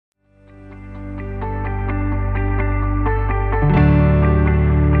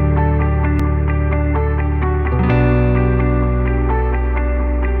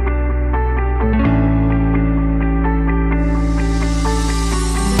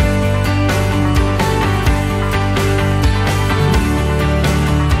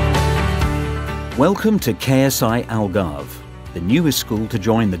Welcome to KSI Algarve, the newest school to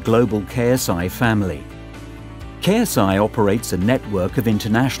join the global KSI family. KSI operates a network of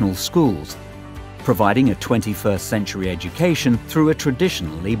international schools, providing a 21st century education through a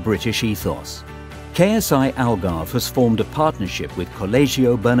traditionally British ethos. KSI Algarve has formed a partnership with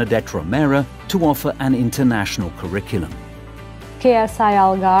Colégio Bernadette Romera to offer an international curriculum. KSI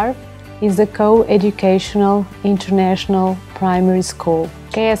Algarve is a co-educational international primary school.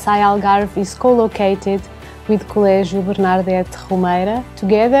 KSI Algarve is co-located with Colégio Bernadette Romera.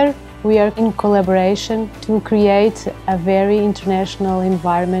 Together, we are in collaboration to create a very international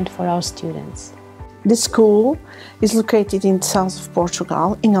environment for our students. The school is located in the south of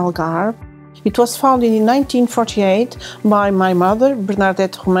Portugal, in Algarve. It was founded in 1948 by my mother,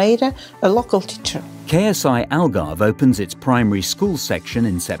 Bernadette Romera, a local teacher. KSI Algarve opens its primary school section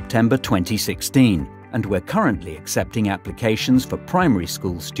in September 2016, and we're currently accepting applications for primary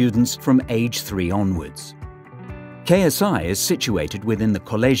school students from age 3 onwards. KSI is situated within the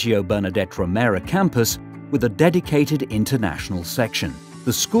Colégio Bernadette Romera campus with a dedicated international section.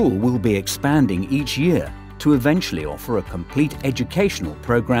 The school will be expanding each year to eventually offer a complete educational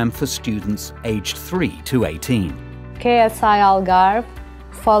program for students aged 3 to 18. KSI Algarve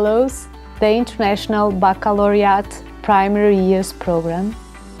follows the International Baccalaureate Primary Years Program,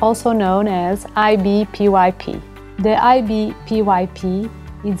 also known as IBPYP. The IBPYP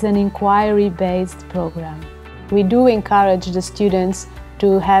is an inquiry-based program. We do encourage the students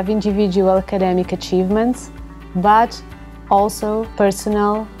to have individual academic achievements, but also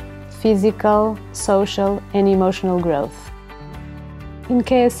personal, physical, social and emotional growth. In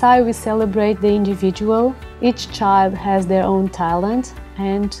KSI, we celebrate the individual. Each child has their own talent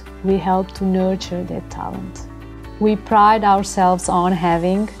and we help to nurture that talent. We pride ourselves on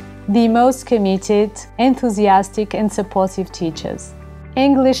having the most committed, enthusiastic and supportive teachers.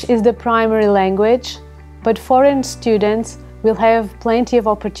 English is the primary language, but foreign students will have plenty of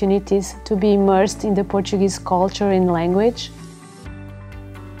opportunities to be immersed in the Portuguese culture and language.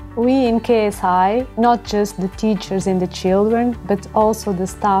 We in KSI, not just the teachers and the children, but also the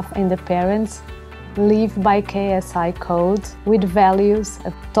staff and the parents, live by KSI code with values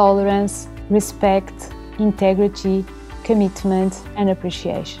of tolerance, respect, integrity, commitment and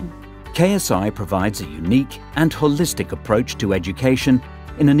appreciation. KSI provides a unique and holistic approach to education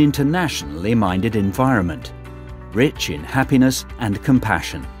in an internationally minded environment, rich in happiness and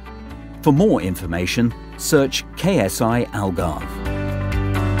compassion. For more information, search KSI Algarve.